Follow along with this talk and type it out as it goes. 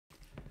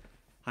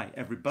Hi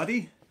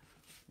everybody,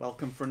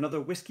 welcome for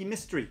another Whiskey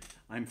Mystery.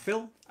 I'm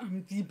Phil.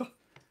 I'm Ziba.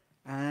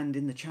 And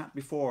in the chat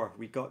before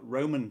we got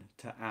Roman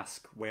to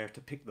ask where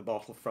to pick the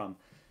bottle from.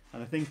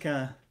 And I think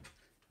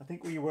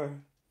we were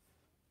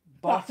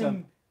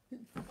bottom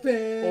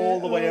all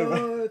the way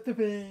over.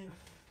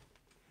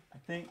 I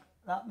think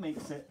that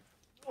makes it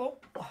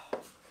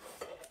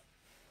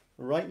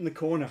right in the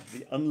corner,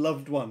 the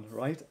unloved one,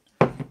 right?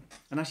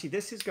 And actually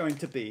this is going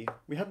to be,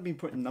 we hadn't been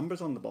putting numbers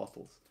on the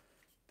bottles.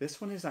 This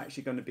one is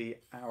actually going to be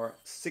our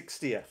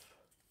 60th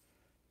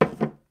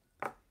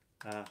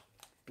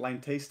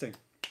blind tasting.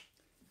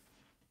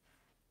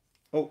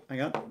 Oh,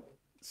 hang on.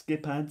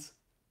 Skip ads.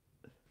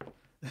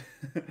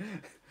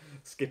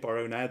 Skip our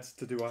own ads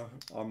to do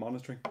our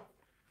monitoring.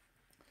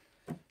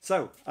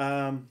 So,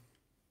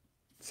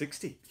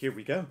 60. Here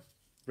we go.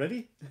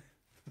 Ready?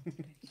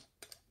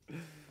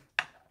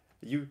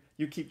 You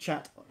keep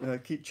check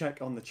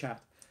on the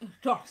chat.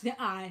 Let's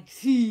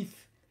see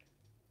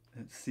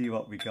Let's see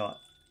what we got.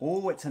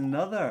 Oh, it's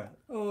another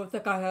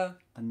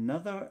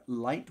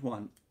light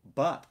one,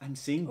 but I'm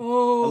seeing a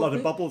lot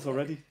of bubbles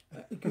already.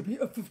 It could be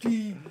a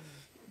 50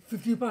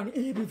 pound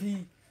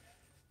ABV.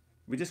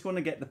 We just want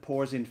to get the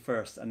pours in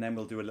first, and then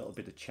we'll do a little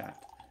bit of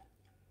chat.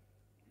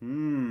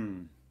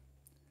 It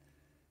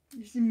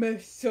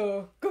smells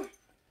so good.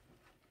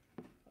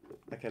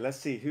 Okay, let's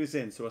see who's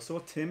in. So I saw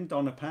Tim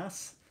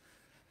Donapass.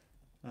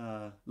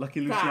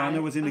 Lucky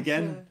Luciana was in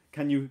again.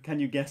 Can you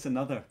guess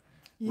another?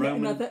 Yeah,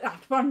 another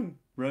that one.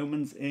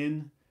 Roman's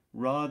in.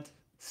 Rod,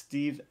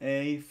 Steve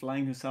A,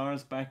 Flying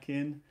Hussars back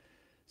in.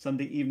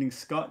 Sunday Evening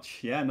Scotch.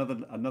 Yeah,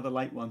 another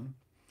light one.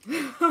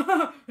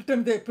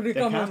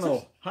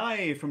 Camel.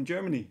 Hi from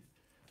Germany.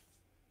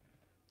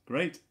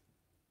 Great.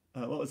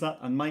 What was that?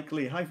 And Mike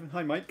Lee.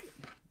 Hi Mike.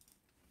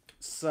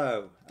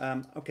 So,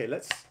 okay,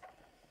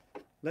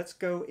 let's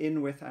go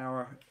in with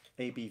our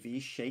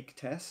ABV shake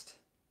test.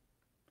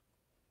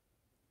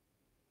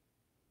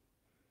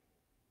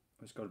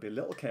 Just got to be a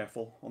little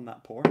careful on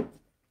that pour.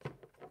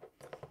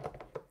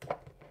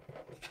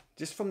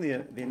 Just from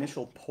the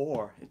initial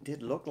pour, it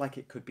did look like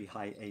it could be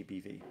high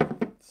ABV.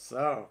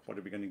 So, what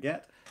are we going to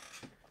get?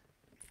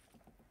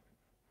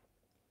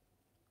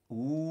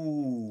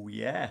 Ooh,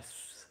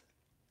 yes.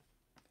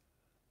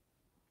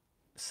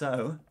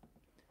 So,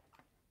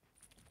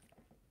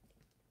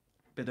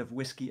 bit of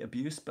whiskey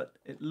abuse, but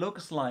it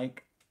looks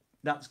like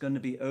that's going to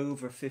be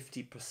over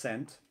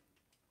 50%.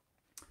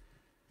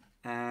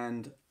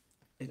 And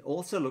it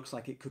also looks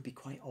like it could be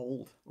quite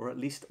old, or at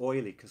least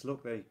oily, because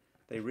look,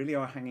 they really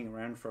are hanging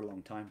around for a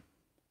long time.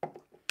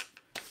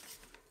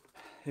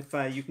 If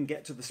you can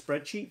get to the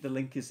spreadsheet, the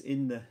link is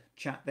in the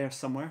chat there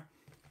somewhere,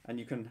 and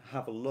you can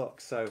have a look.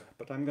 So,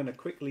 but I'm going to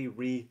quickly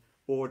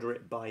reorder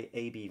it by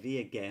ABV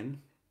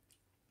again.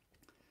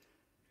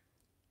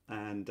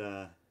 And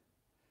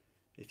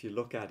if you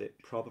look at it,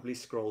 probably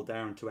scroll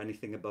down to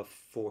anything above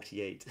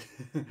 48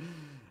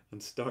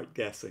 and start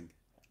guessing.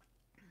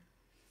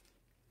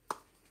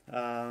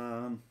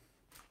 Are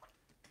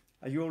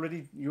you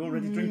already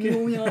drinking?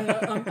 Oh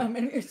yeah, I'm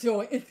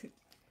enjoying it.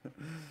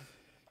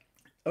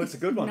 Oh, it's a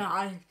good one.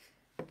 Nice.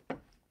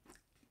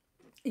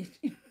 It's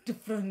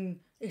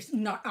different. It's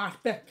not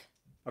aspect.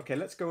 Okay,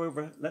 let's go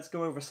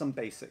over some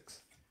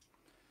basics.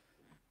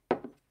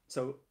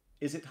 So,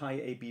 is it high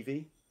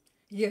ABV?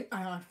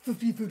 Yeah,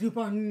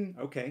 51.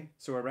 Okay,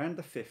 so around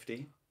the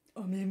 50.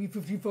 Or maybe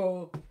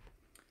 54.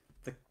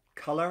 The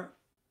color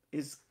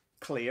is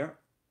clear,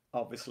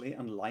 obviously,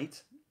 and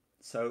light.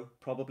 So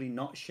probably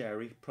not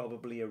sherry,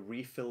 probably a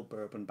refill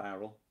bourbon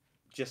barrel.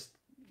 Just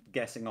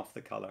guessing off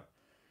the color.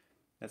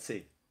 Let's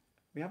see.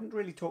 We haven't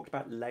really talked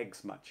about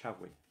legs much,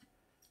 have we?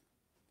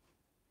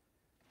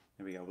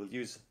 There we go.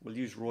 We'll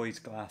use Roy's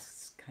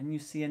glass. Can you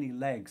see any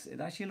legs?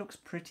 It actually looks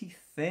pretty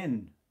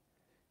thin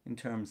in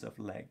terms of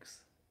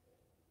legs.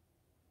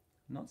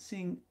 Not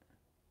seeing.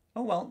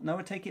 Oh well, no,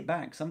 I take it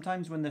back.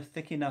 Sometimes when they're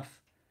thick enough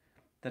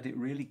that it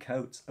really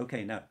coats.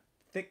 Okay, no,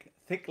 thick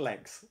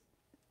legs.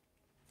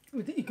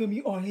 It can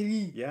be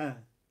oily. Yeah.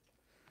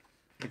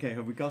 Okay,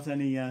 have we got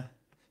any?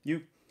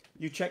 You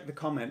check the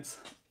comments,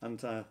 and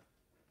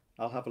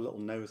I'll have a little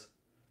nose.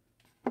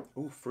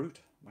 Oh, fruit!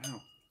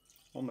 Wow,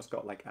 almost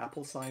got like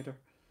apple cider.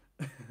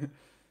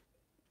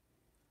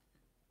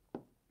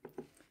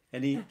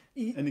 Any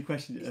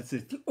questions? That's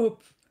it.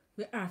 Up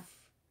the F.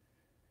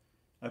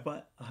 I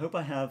hope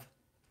I have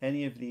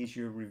any of these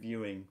you're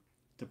reviewing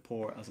to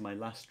pour as my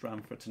last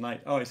dram for tonight.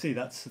 Oh, I see.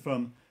 That's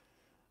from.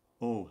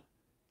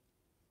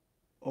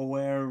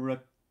 Owera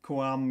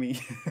Kwame.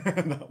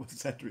 That was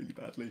said really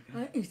badly.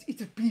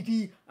 It's a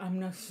PD. I'm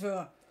not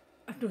sure.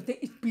 I don't think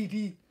it's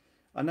PD.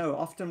 I know.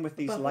 Often with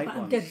these light ones.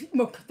 I'm getting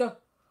mucked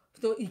up,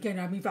 so you can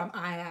have me from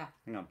Aya.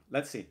 Hang on.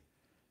 Let's see.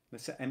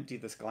 Let's empty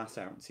this glass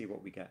out and see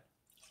what we get.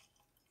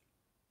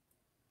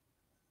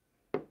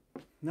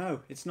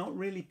 No, it's not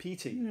really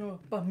peaty. No,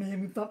 but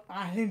maybe from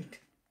Ireland.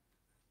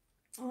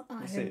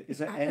 Is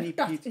there any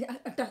peat?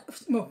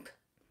 That's smoke.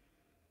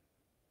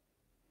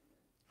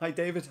 Hi,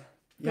 David.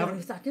 You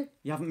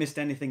haven't missed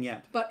anything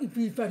yet. But it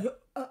be very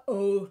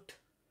old.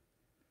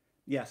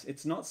 Yes,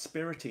 it's not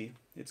spirity.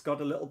 It's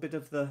got a little bit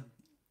of the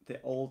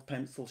old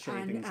pencil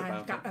shavings and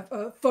about it.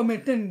 got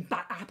fermented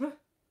apple.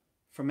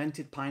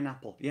 Fermented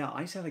pineapple. Yeah,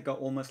 I said I got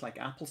almost like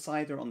apple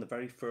cider on the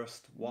very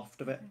first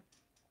waft of it.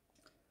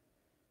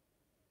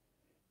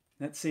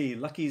 Let's see,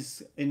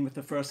 Lucky's in with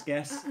the first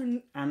guess.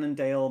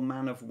 Annandale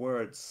Man of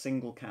Words,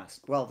 single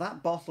cask. Well,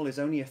 that bottle is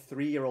only a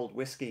 3-year-old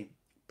whiskey.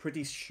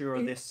 Pretty sure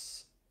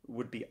this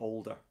would be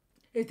older.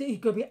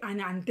 It could be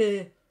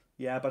Annandale.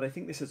 Yeah, but I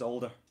think this is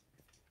older.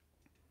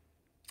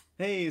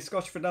 Hey,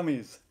 Scotch for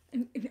Dummies.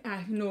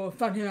 No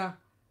vanilla,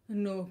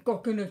 no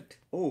coconut.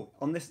 Oh,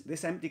 on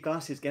this empty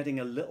glass is getting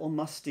a little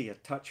musty, a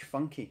touch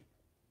funky.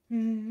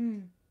 Mm-hmm.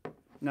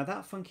 Now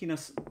that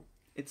funkiness,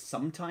 it's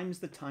sometimes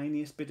the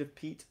tiniest bit of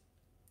peat,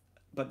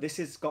 but this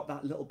has got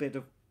that little bit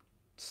of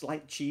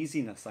slight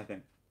cheesiness, I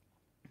think.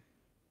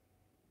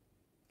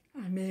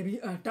 And maybe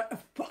a touch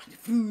of white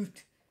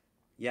fruit.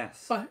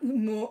 Yes. But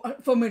more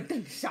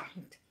fermented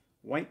side.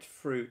 White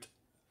fruit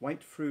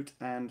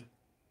and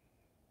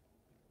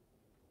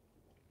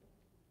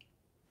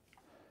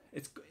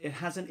it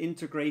has an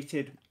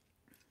integrated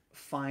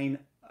fine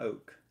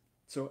oak.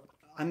 So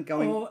I'm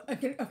going. Oh,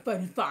 again, a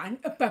very fine,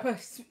 a pepper,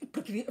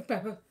 prickly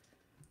pepper.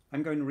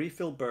 I'm going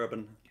refill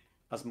bourbon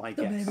as my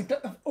So guess. maybe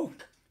touch of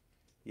oak.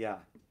 Yeah.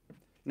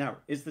 Now,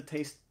 is the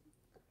taste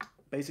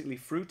basically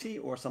fruity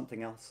or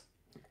something else?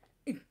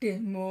 It is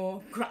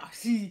more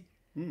grassy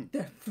than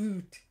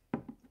fruit.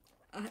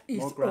 It's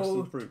More grass old.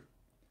 and fruit.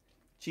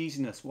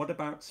 Cheesiness. What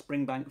about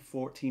Springbank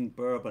 14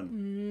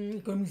 bourbon?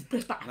 It could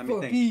be back Let me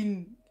for think.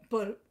 bean,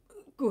 but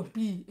could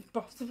be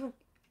possible.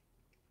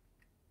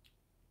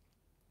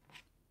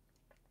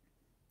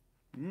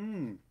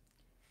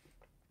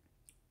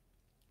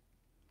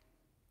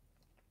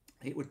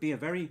 It would be a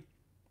very...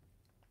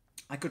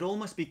 I could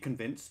almost be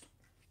convinced.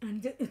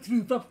 And it's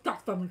used up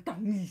that from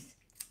Chinese.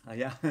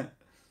 Yeah.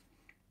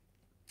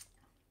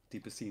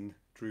 Deeper scene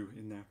Drew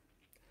in there.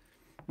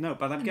 No,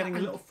 but I'm getting a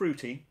little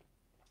fruity.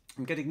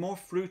 I'm getting more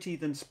fruity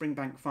than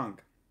Springbank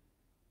Funk.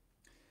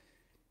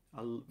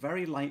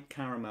 Very light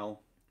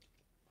caramel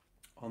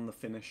on the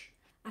finish.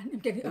 And I'm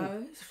getting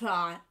a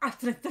dry,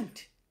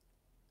 astringent.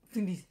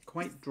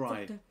 Quite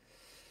dry.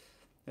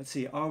 Let's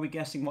see, are we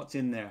guessing what's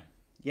in there?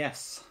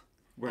 Yes.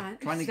 We're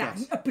trying to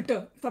guess. A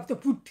bitter from the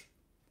fruit.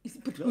 It's a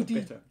bit Little woody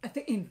bitter. at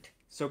the end.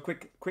 So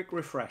quick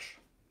refresh.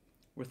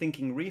 We're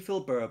thinking refill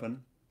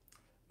bourbon,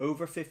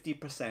 over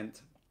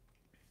 50%,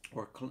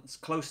 or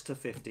close to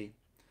 50,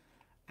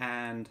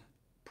 and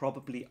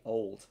probably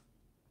old,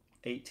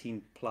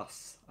 18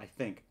 plus, I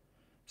think.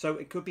 So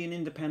it could be an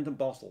independent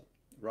bottle,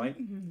 right?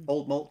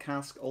 Old malt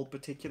cask, old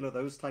particular,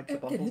 those types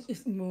of bottles.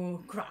 It's more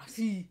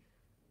grassy,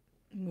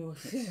 more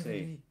see.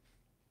 savory.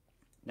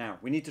 Now,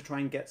 we need to try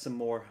and get some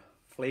more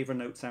flavour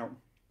notes out.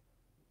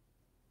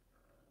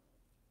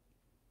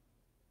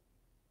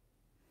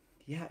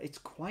 Yeah, it's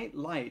quite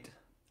light.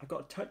 I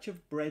got a touch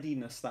of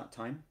breadiness that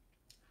time.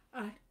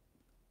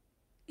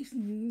 It's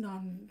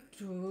not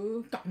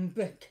too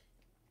complex.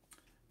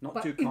 Not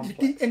But too it's complex.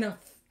 deep enough.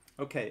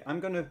 Okay,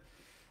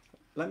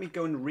 let me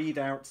go and read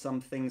out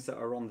some things that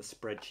are on the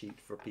spreadsheet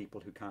for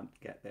people who can't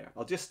get there.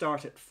 I'll just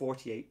start at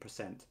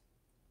 48%.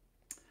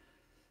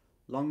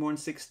 Longmorn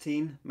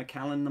 16,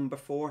 Macallan number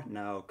 4,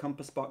 no.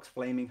 Compass Box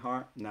Flaming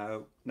Heart,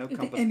 no. No Is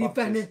Compass there any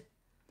Boxes. vanilla?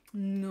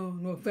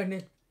 No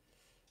vanilla.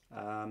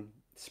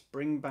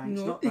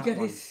 Springbank's No, not it that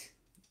one. is.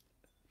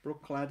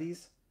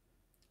 Brookladdies?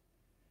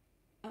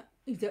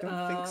 Is it,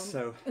 Don't think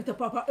so. It's a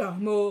papa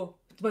more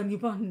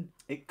 21.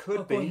 It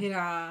could be.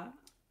 I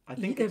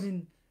think it's,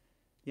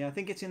 yeah, I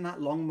think it's in that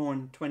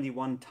Longmorn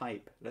 21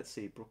 type. Let's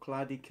see,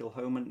 Brookladdy,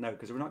 Kilhoman, no,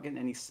 because we're not getting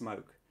any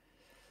smoke.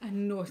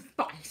 And no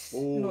spice.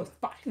 Oh. No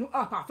spice. No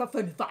papa,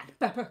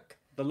 pepper.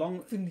 The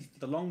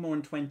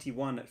Longmorn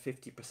 21 at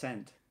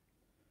 50%.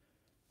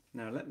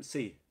 Now let me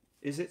see.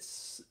 Is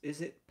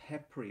it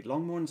peppery?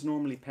 Longmorn's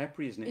normally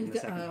peppery, isn't it, in the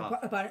second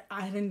half? About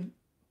iron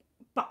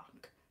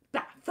bark.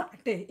 Black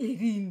Friday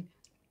 18.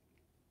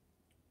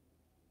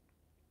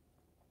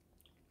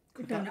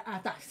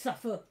 That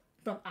suffer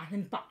from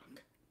iron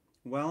bark.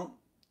 Well,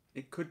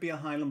 it could be a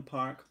Highland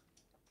Park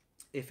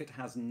if it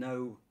has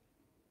no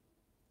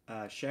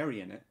sherry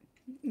in it.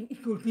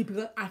 It could be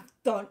because I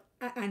thought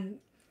and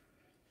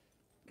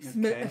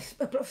smell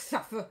a bit of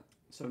suffer.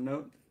 So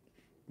no.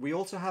 We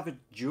also have a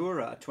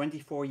Jura, a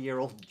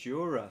 24-year-old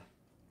Jura.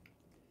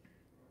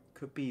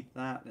 Could be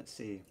that. Let's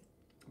see.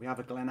 We have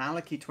a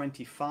Glenallachie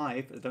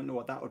 25. I don't know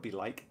what that would be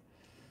like.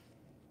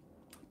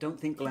 Don't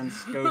think Glen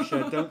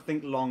Scotia. Don't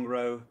think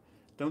Longrow.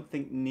 Don't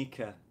think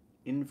Nika.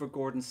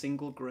 Invergordon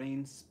single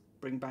grain.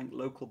 Springbank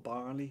local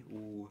barley.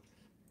 Ooh.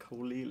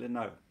 Colila.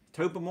 No.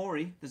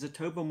 Tobermory. There's a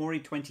Tobermory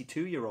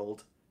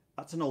 22-year-old.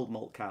 That's an old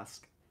malt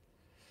cask.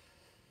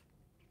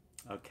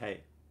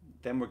 Okay.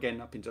 Then we're getting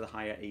up into the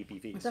higher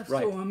ABVs. That's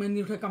right. so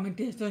many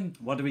recommendations.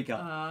 What do we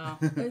got?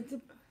 It's If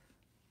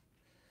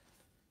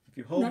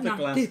you hold the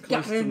glass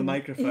close to the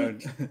microphone,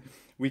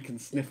 we can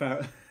sniff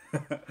out.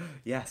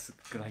 Yes,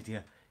 good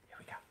idea. Here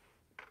we go.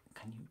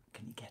 Can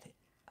you get it?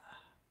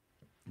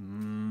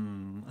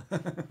 and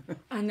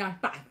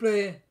that back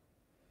play.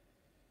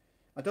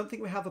 I don't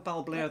think we have a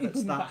Balblair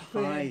that's that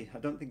high. I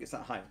don't think it's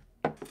that high.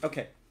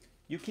 Okay,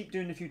 you keep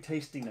doing a few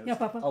tasting notes. Yeah,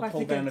 I'll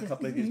pull down a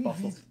couple of these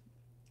bottles.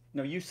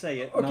 No, you say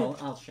it, and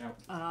I'll shout.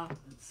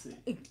 Let's see.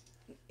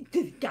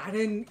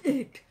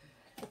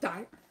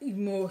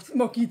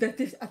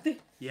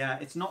 Yeah,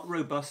 it's not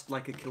robust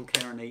like a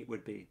Kilkerran 8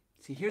 would be.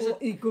 See, here's a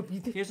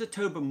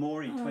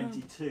Tobermory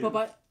 22.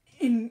 But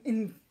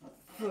in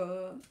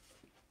for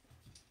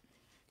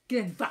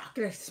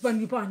Glenfarclas, when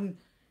you buy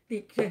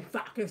the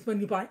Glenfarclas, when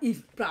you buy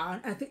East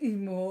Brown, I think it's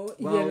more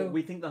well, yellow.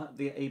 we think that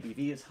the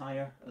ABV is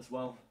higher as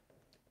well.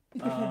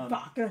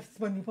 Glenfarclas,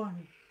 when you buy.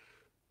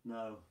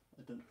 No,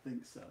 I don't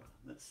think so.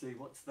 Let's see,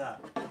 what's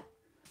that?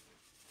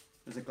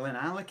 There's a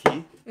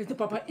Glenallachie. It's the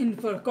Papa in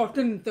for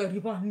cotton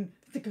 31,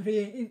 the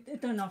green,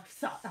 it's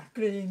not that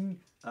green.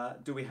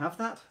 Do we have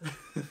that?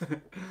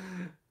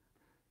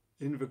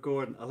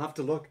 Invergordon. I'll have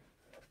to look.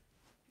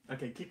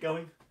 Okay, keep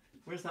going.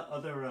 Where's that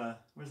other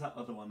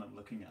one I'm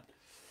looking at?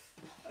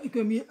 It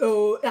can be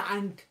old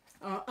and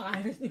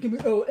iris. It can be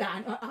old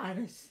and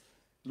iris.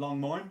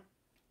 Longmorn.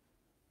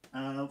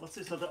 What's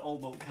this other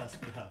old malt cask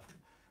we have?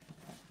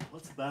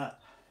 What's that?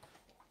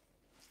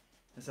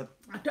 There's a.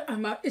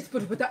 It's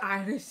put with the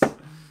iris.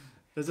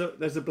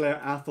 There's a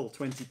Blair Athol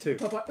 22.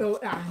 Papa old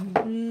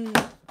and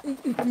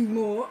it be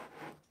more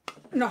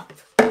not.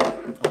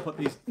 I'll put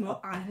these. More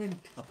island.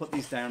 I'll put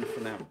these down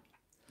for now.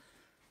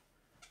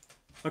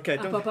 Okay,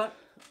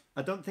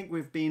 I don't think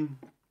we've been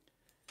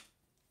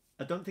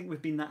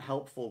that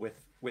helpful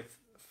with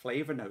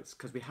flavour notes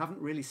because we haven't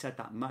really said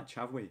that much,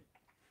 have we?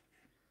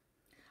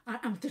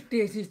 I'm the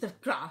taste is the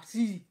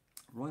grassy.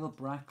 Royal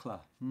Brackla.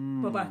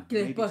 Papa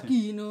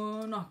Glebucky,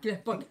 no, not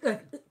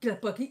Glebucky.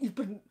 Glebucky is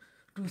too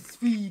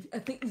sweet. I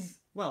think it's.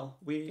 Well,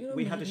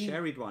 we had a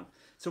sherried one,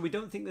 so we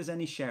don't think there's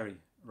any sherry,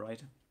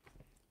 right?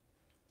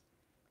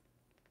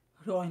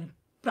 Royal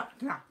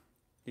Brackla.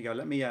 You go.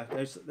 Let me.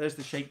 There's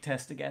the shake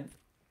test again.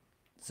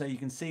 So you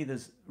can see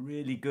there's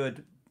really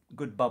good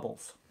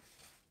bubbles.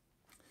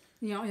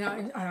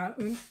 Yeah,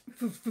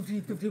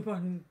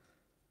 51.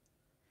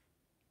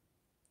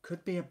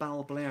 Could be a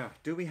Balblair.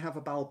 Do we have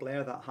a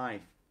Balblair that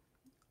high?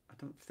 I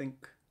don't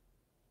think.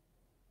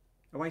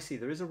 Oh, I see.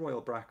 There is a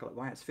Royal Bracklet.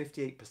 Why, it's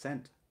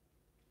 58%.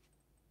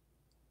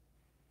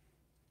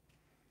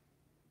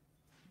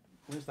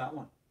 Where's that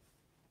one?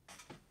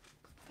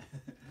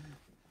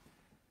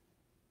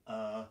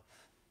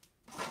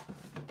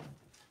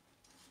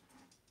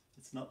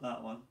 It's not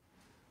that one.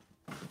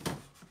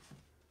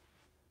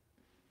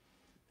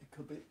 It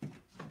could be.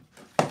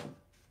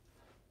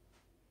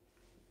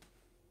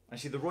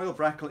 Actually, the Royal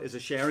Bracklet is a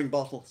sharing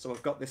bottle, so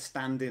I've got this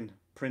stand-in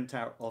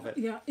printout of it.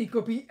 Yeah, it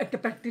could be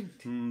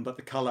independent. But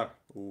the colour,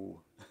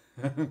 ooh,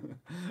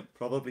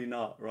 probably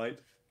not, right?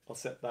 I'll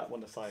set that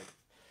one aside.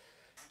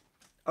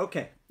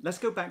 Okay, let's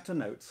go back to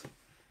notes.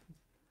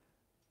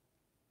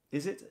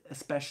 Is it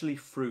especially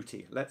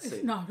fruity? Let's see.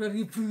 It's not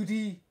really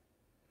fruity.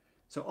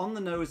 So on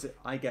the nose,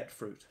 I get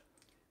fruit.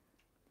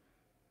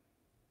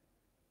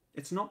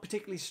 It's not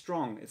particularly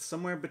strong. It's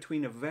somewhere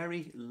between a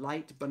very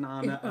light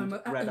banana and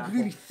red apple.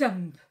 Really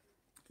some.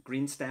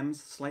 Green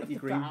stems, slightly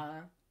green.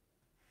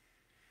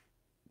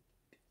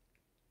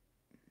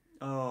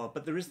 Oh,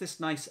 but there is this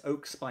nice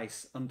oak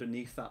spice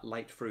underneath that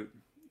light fruit.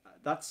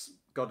 That's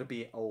got to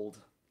be old.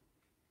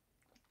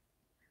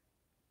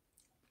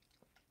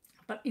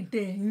 But it's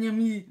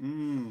yummy.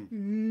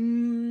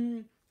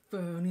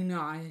 Very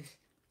nice.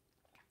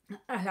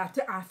 I have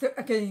to ask it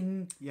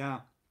again. Yeah.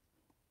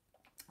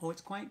 Oh,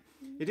 it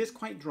is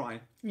quite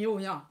dry. Oh,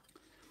 yeah.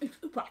 It's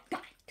quite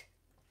tight.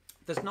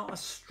 There's not a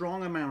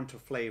strong amount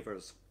of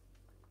flavours.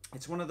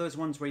 It's one of those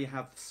ones where you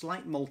have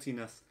slight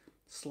maltiness,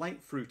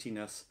 slight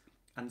fruitiness,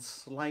 and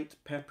slight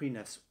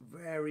pepperiness,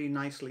 very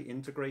nicely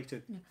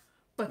integrated. Yeah.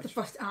 But the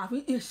first half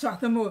is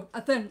short more. I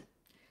think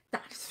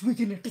that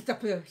sweetness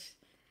disappears.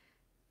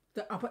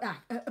 The upper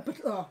act a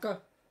bit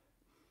darker.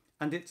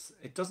 And it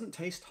doesn't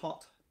taste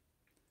hot.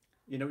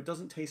 You know, it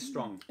doesn't taste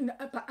strong. No,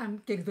 but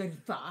I'm getting very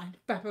fine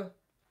pepper.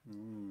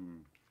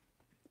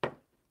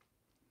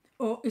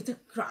 Oh, it's a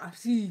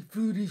grassy,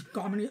 fruity,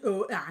 comedy,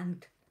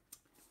 and.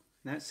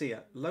 Let's see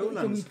it.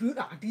 Lowlands.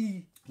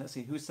 Let's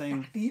see, who's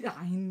saying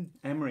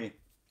Emery?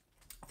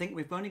 I think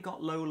we've only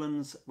got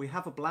Lowlands. We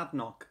have a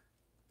Bladnock,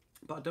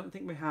 but I don't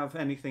think we have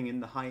anything in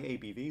the high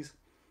ABVs.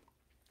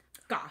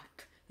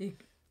 Got.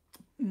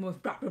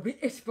 Most probably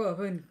it's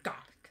bourbon got.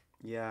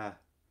 Yeah.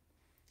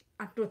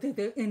 I don't think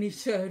there's any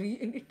sherry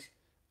in it.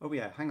 Oh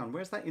yeah, hang on.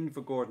 Where's that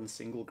Invergordon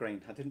single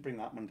grain? I didn't bring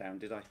that one down,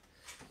 did I?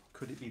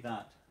 Could it be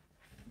that?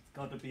 It's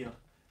got to be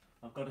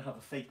I've got to have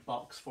a fake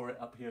box for it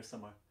up here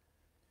somewhere.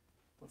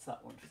 What's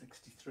that one?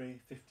 63,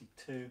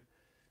 52.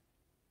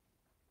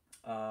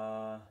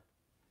 I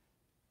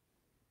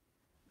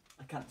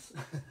can't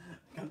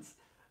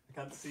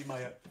see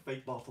my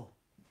fake bottle.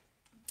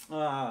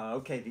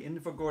 Okay, the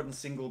Invergordon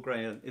single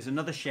grain is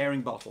another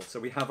sharing bottle. So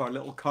we have our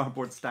little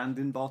cardboard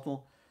stand-in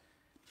bottle.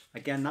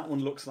 Again, that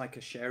one looks like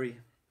a sherry.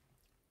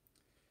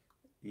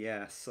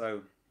 Yeah,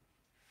 so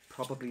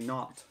probably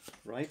not,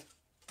 right?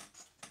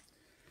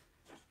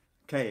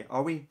 Okay,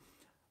 are we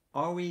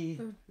Are we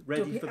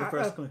ready for the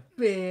first clue?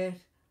 Beer,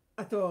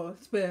 I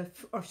thought, beer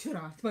or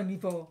Shiraz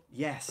 24.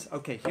 Yes.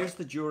 Okay, here's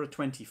the Jura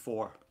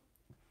 24.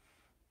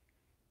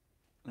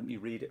 Let me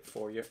read it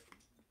for you.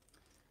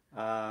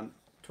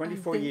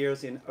 24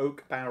 years in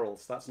oak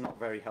barrels. That's not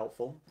very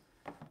helpful.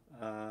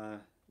 Oh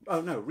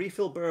no,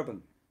 refill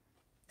bourbon.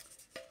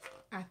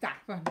 That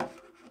one.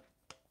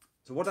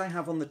 So what I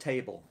have on the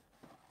table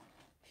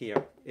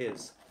here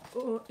is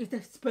Oh, it's a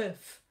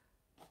spiff.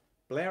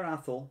 Blair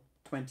Athol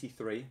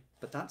 23,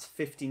 but that's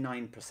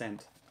 59%.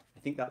 I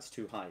think that's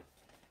too high.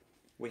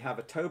 We have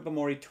a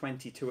Tobermory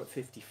 22 at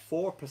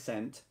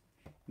 54%,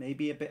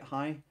 maybe a bit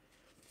high.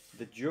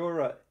 The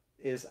Jura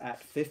is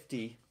at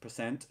 50%.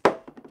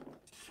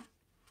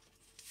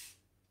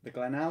 The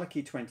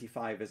Glenallachie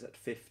 25 is at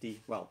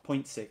 50, well,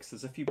 0.6.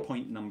 There's a few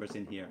point numbers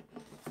in here.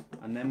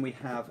 And then we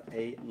have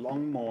a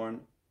Longmorn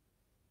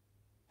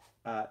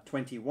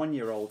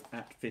 21-year-old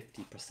at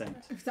 50%.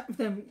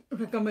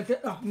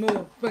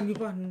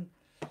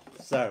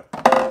 So,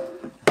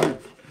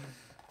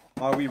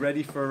 are we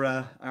ready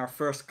for our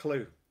first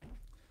clue?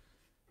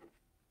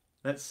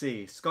 Let's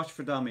see. Scotch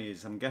for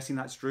Dummies. I'm guessing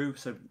that's Drew.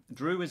 So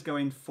Drew is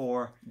going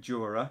for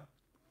Jura.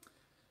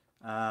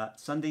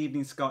 Sunday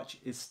Evening Scotch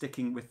is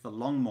sticking with the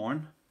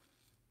Longmorn.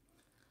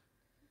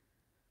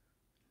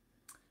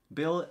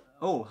 Bill,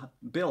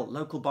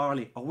 local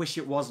barley. I wish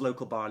it was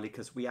local barley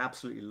because we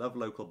absolutely love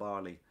local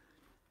barley,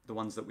 the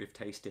ones that we've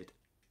tasted.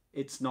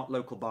 It's not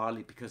local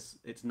barley because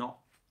it's not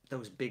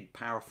those big,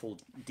 powerful,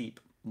 deep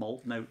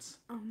malt notes.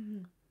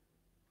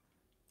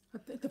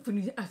 The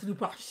finish actually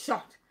was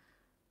shot.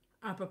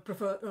 I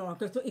prefer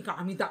because it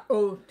got me that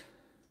old.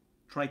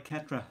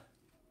 Triquetra.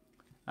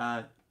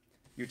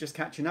 You're just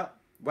catching up.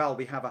 Well,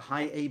 we have a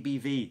high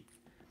ABV,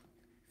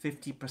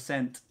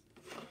 50%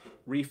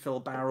 refill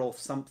barrel,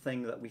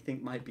 something that we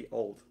think might be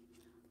old.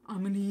 How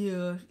many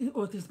years? It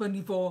was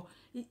 24.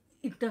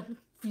 It doesn't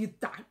feel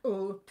that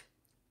old.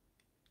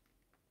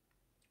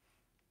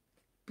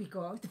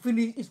 Because the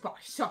finish is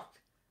quite short.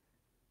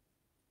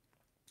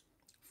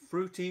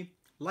 Fruity,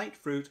 light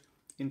fruit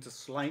into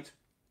slight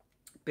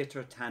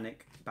bitter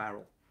tannic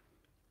barrel.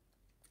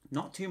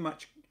 Not too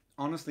much.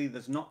 Honestly,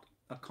 there's not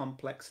a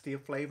complexity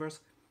of flavors,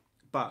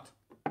 but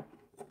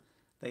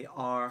they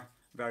are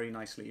very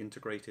nicely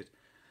integrated.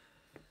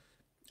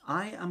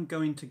 I am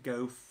going to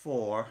go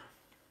for...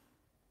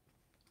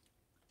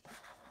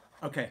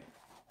 Okay,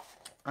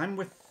 I'm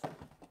with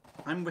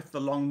the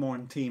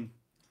Longmorn team.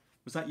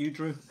 Was that you,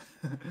 Drew?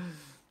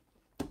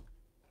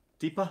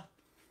 Deepa?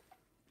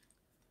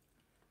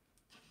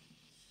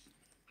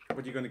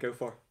 What are you going to go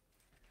for?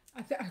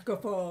 I think I'll go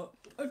for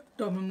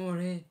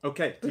Tobermory.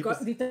 Okay.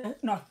 Because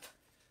it's not.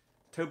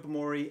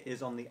 Tobermory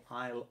is on the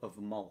Isle of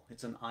Mull.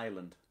 It's an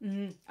island.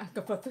 I'll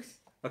go for this.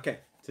 Okay,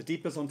 so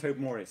Deepa's on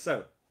Tobermory.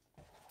 So,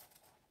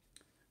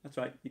 that's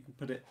right. You can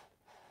put it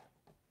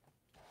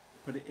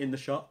in the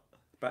shot,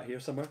 about here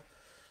somewhere.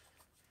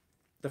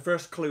 The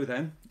first clue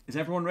then. Is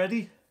everyone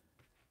ready?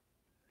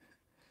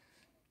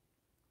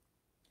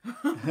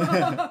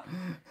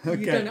 Okay.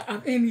 You don't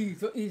have any,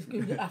 so he's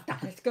going to have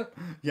Talisker.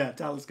 Yeah,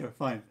 Talisker,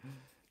 fine.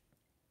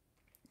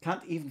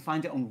 Can't even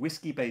find it on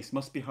Whisky Base.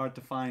 Must be hard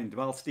to find.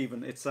 Well,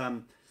 Stephen, it's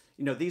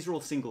these are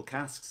all single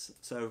casks,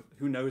 so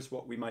who knows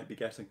what we might be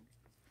getting.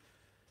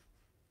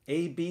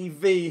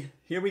 ABV.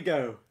 Here we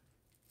go.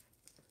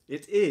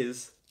 It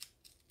is.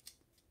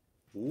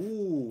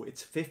 Ooh,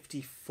 it's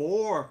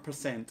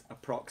 54%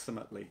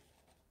 approximately.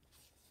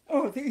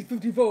 Oh, I think it's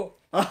 54.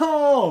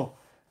 Oh,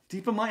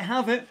 Deepa might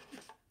have it.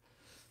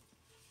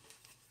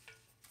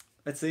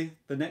 Let's see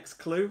the next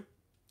clue.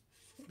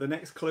 The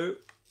next clue.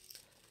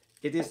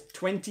 It is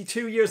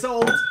 22 years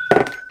old.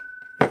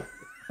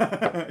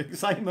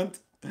 Excitement.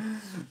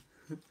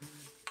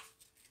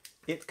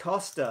 It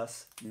cost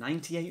us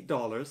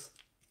 $98.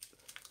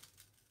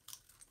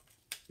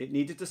 It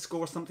needed to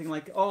score something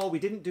like,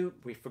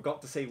 we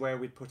forgot to say where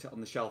we'd put it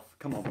on the shelf.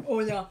 Come on. Oh,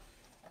 yeah.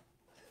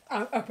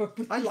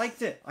 I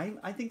liked it.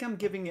 I think I'm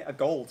giving it a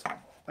gold.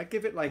 I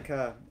give it like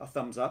a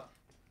thumbs up.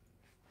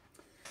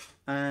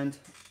 And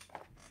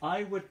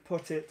I would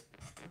put it,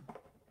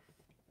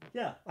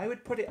 I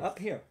would put it up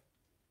here.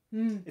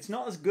 It's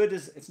not as good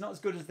as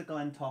the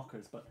Glen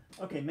Talkers, but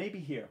okay, maybe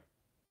here.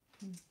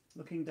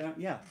 Looking down,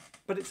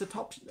 but it's a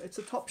top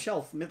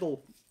shelf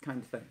middle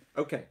kind of thing.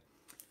 Okay,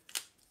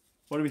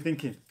 what are we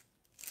thinking?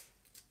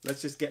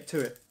 Let's just get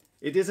to it.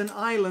 It is an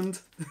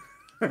island.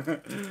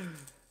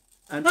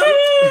 And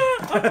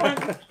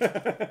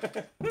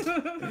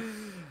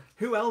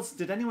who else?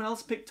 Did anyone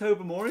else pick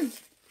Tobermory?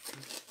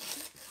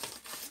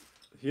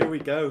 Here we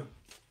go.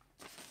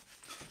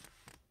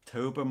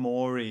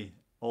 Tobermory.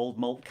 Old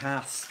Malt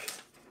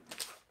Cask.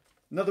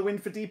 Another win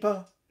for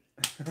Deepa.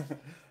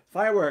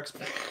 Fireworks.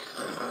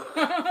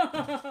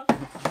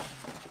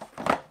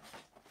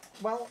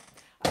 Well,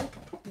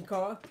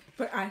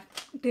 but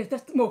there's the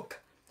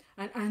smoke,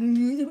 and I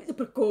knew it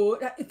would go.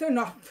 It's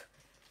enough.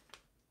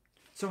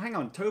 So hang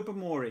on,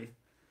 Tobermory.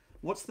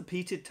 What's the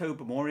peated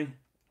Tobermory?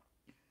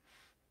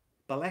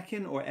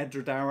 Balekin or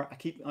Edradour?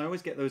 I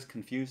always get those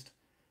confused.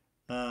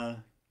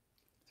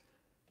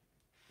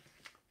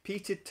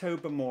 peated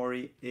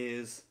Tobermory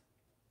is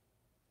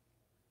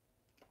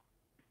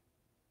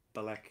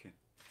Balek.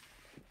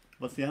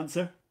 What's the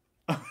answer?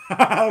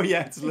 Oh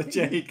yeah, it's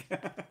Lechake.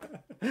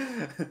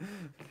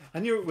 I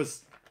knew it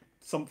was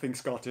something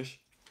Scottish.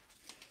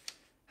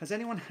 Has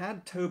anyone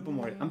had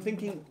Tobermory? I'm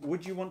thinking,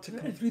 would you want to...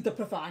 Let's read the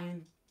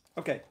profile.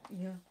 Okay,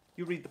 Yeah.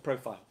 you read the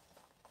profile.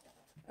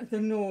 The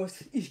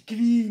nose is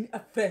green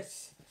at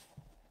fresh.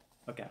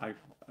 Okay,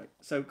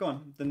 so go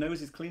on. The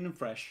nose is clean and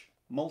fresh,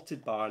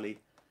 malted barley,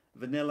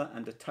 vanilla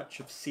and a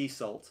touch of sea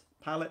salt.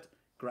 Palate,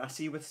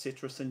 grassy with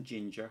citrus and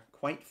ginger,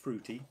 quite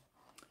fruity.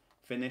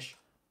 Finish,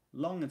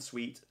 long and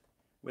sweet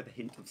with a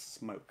hint of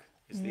smoke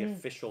is the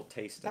official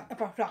tasting.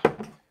 About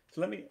that.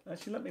 So let me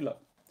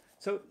look.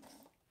 So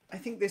I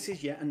think this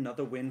is yet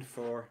another win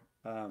for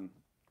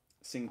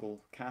single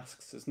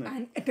casks, isn't it?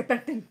 And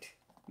independent.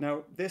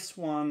 Now this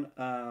one,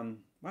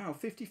 wow,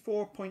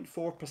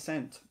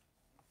 54.4%.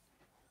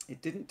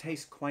 It didn't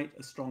taste quite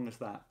as strong as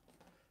that.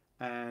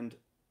 And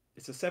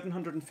it's a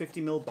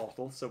 750ml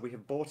bottle, so we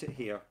have bought it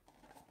here.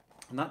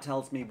 And that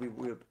tells me we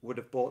would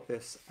have bought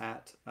this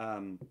at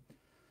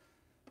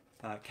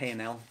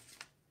K&L.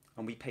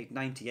 And we paid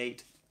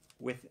 $98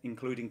 with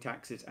including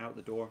taxes out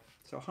the door.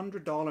 So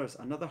 $100,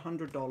 another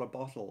 $100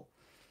 bottle.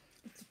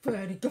 It's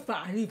very good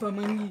value for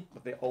money.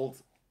 With the old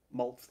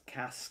malt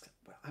cask.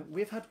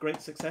 We've had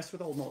great success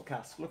with old malt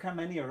cask. Look how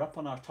many are up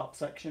on our top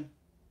section.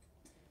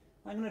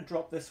 I'm going to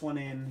drop this one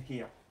in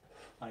here,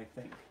 I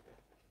think.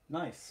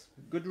 Nice.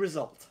 Good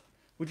result.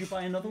 Would you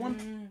buy another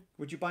one?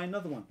 Would you buy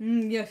another one?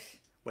 Yes.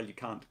 Well, you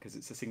can't because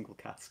it's a single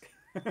cask.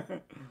 Let's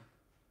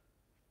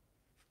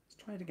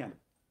try it again.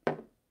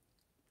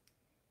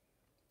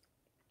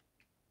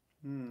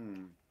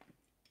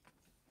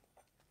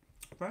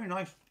 Very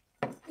nice.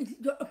 It's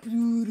got a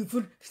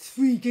beautiful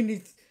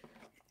sweetness.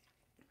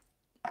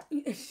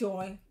 It's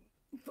soy.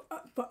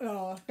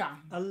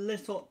 Damn. A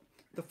little,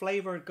 the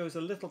flavour goes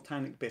a little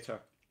tiny bitter.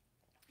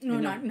 No,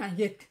 not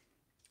yet.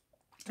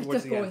 It's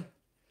Towards just the end. going.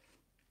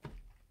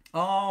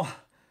 Oh,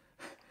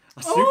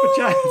 a super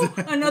chat.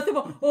 Another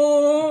one.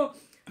 Oh.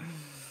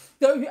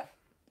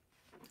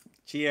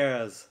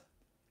 Cheers.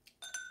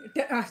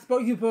 That's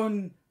what you've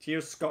done.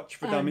 Cheers, Scotch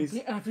for Dummies.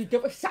 Every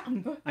double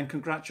samba. And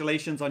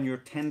congratulations on your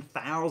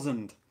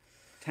 10,000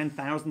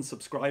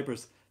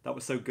 subscribers. That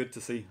was so good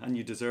to see, and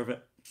you deserve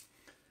it.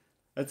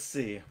 Let's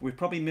see. We've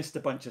probably missed a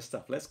bunch of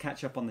stuff. Let's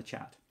catch up on the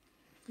chat.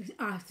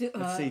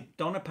 Let's see.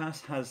 Donna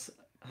Pass has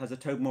a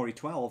Tobermory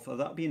 12. Oh,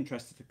 that'd be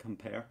interesting to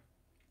compare.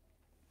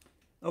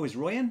 Oh, is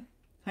Roy in?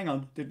 Hang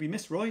on. Did we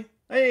miss Roy?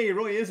 Hey,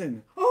 Roy is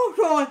in.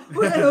 Oh,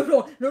 Roy.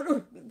 Roy.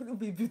 No.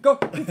 We've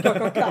got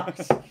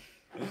class.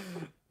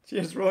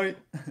 Cheers, Roy.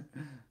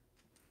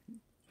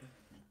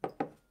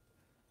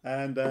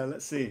 And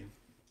let's see.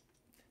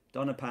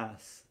 Donna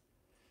Pass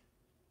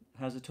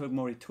has a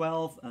Tobermory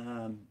 12.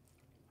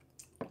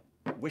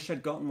 Wish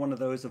I'd gotten one of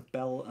those of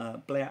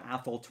Blair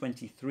Athol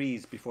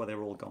 23s before they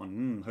were all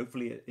gone.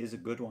 Hopefully it is a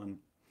good one.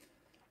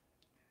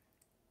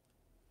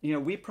 You know,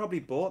 we probably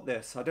bought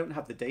this. I don't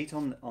have the date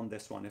on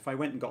this one. If I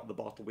went and got the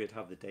bottle, we'd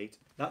have the date.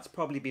 That's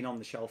probably been on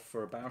the shelf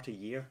for about a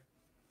year.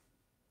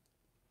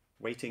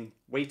 Waiting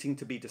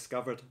to be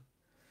discovered.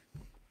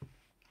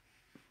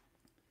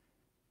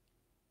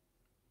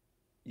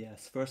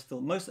 Yes, first fill.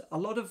 A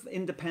lot of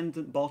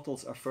independent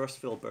bottles are first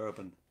fill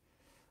bourbon.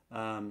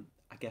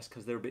 I guess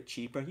because they're a bit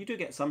cheaper. You do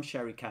get some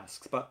sherry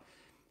casks, but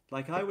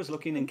like I was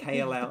looking in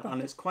K&L,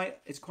 and it's quite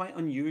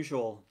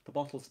unusual. The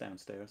bottle's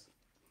downstairs.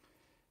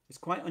 It's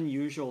quite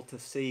unusual to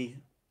see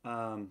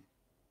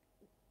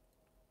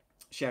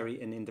sherry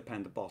in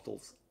independent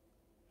bottles.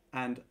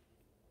 And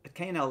at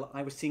K&L,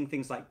 I was seeing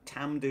things like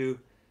Tamdhu,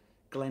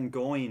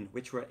 Glengoyne,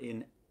 which were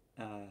in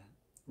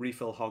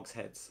refill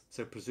hogsheads.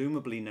 So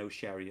presumably no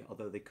sherry,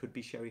 although they could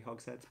be sherry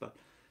hogsheads, but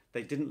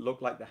they didn't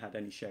look like they had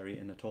any sherry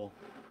in at all.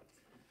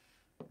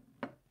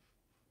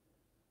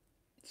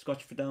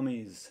 Scotch for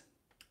Dummies.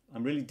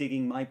 I'm really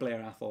digging my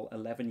Blair Athol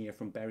 11 year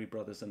from Berry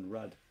Brothers and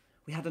Rudd.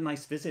 We had a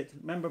nice visit.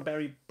 Remember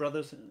Berry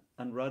Brothers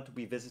and Rudd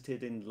we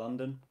visited in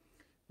London?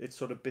 It's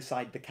sort of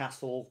beside the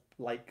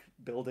castle-like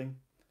building.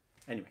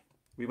 Anyway,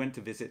 we went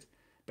to visit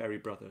Berry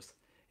Brothers.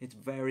 It's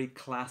very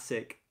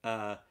classic,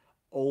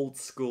 old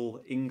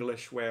school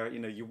English where, you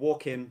know, you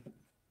walk in.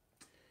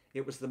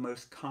 It was the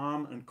most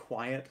calm and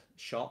quiet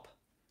shop,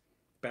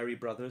 Berry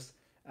Brothers.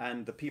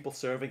 And the people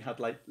serving had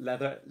like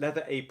leather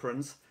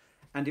aprons.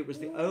 And it was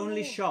the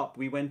only shop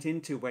we went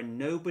into where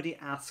nobody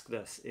asked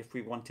us if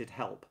we wanted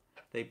help.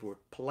 They were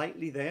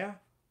politely there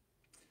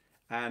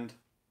and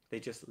they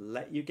just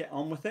let you get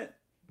on with it.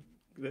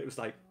 It was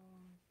like,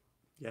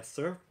 yes,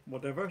 sir,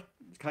 whatever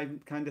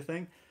kind of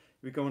thing.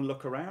 We go and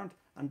look around,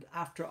 and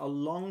after a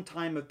long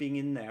time of being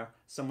in there,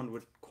 someone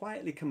would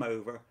quietly come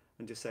over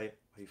and just say,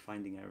 are you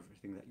finding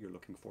everything that you're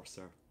looking for,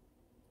 sir?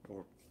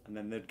 And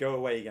then they'd go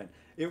away again.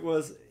 It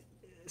was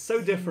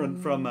so different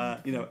from,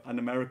 you know, an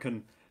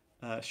American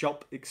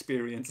shop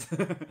experience.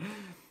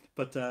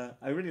 But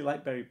I really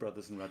like Berry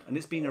Brothers and Rudd, and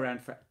it's been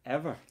around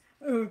forever.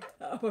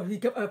 But he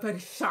got a very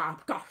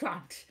sharp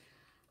accent.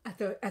 At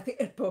the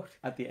airport.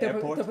 At the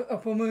airport? A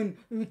woman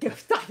who kept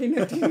staring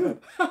at you.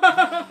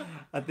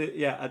 At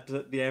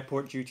the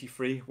airport duty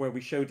free, where we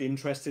showed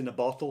interest in a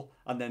bottle,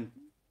 and then,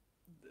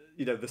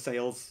 you know, the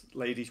sales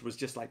lady was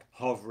just like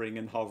hovering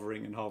and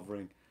hovering and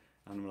hovering,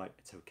 and I'm like,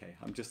 it's okay,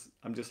 I'm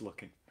just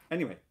looking.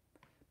 Anyway,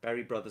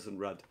 Berry Brothers and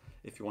Rudd,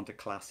 if you want a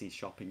classy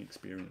shopping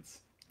experience.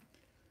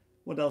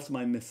 What else am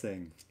I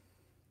missing?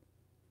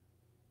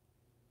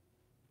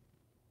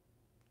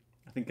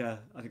 I think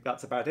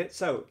that's about it.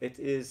 So it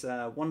is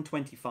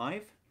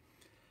 1:25.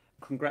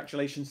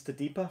 Congratulations to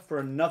Deepa for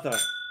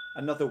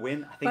another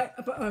win. I think.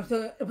 But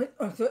also,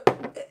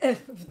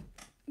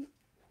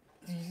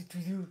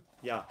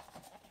 Yeah,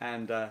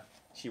 and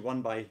she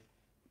won by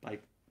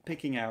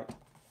picking out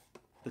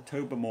the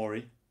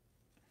Tobermory.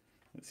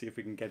 Let's see if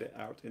we can get it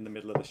out in the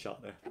middle of the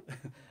shot there.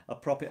 I'll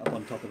prop it up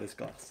on top of this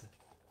glass.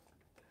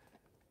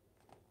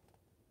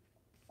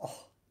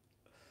 Oh.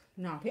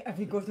 No, if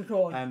we go to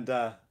Roy. And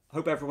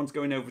hope everyone's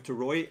going over to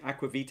Roy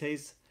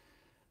Aquavite's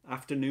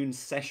afternoon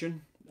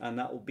session, and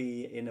that will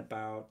be in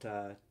about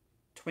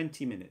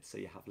 20 minutes, so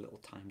you have a little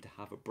time to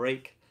have a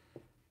break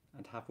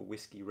and have a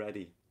whiskey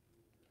ready.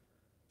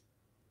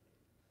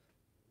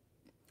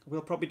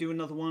 We'll probably do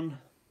another one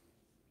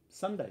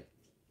Sunday,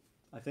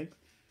 I think.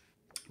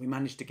 We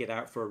managed to get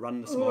out for a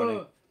run this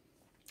morning.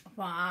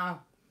 Wow.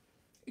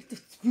 It's the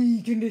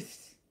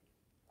sweetness.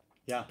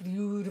 Yeah.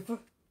 Beautiful.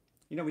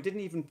 You know, we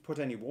didn't even put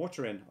any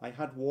water in. I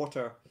had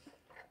water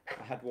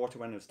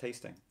when I was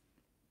tasting.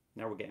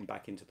 Now we're getting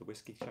back into the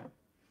whiskey, shall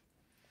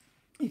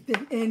we? Is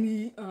there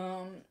any,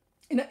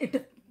 at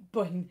the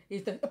point,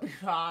 is there a bit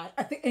dry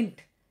at the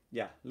end?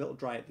 Yeah, a little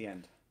dry at the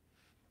end.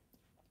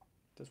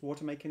 Does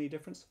water make any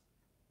difference?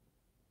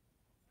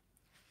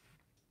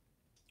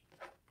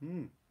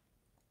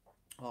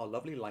 Oh,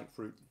 lovely light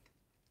fruit.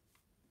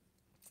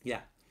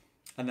 Yeah,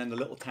 and then the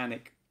little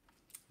tannic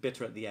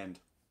bitter at the end.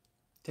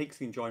 Takes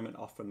the enjoyment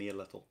off for me a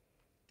little.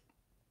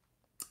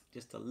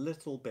 Just a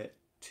little bit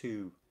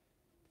too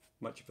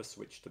much of a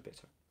switch to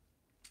bitter.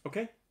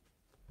 Okay.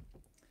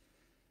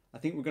 I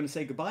think we're going to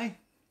say goodbye.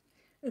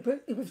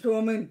 It was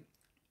Roman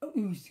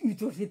who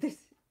did this.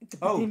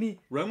 Oh,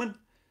 Roman?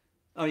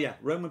 Oh yeah,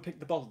 Roman picked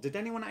the bottle. Did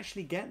anyone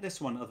actually get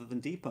this one other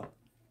than Deepa?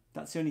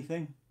 That's the only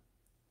thing.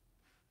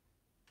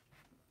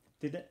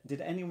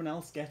 Did anyone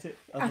else get it?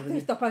 I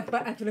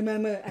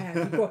remember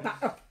we brought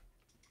that up.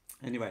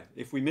 Anyway,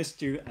 if we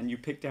missed you and you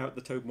picked out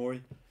the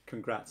Tobermory,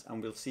 congrats,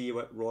 and we'll see you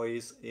at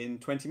Roy's in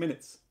 20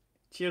 minutes.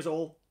 Cheers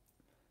all.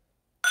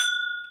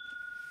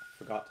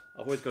 Forgot.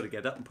 I've always got to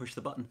get up and push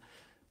the button.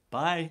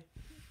 Bye.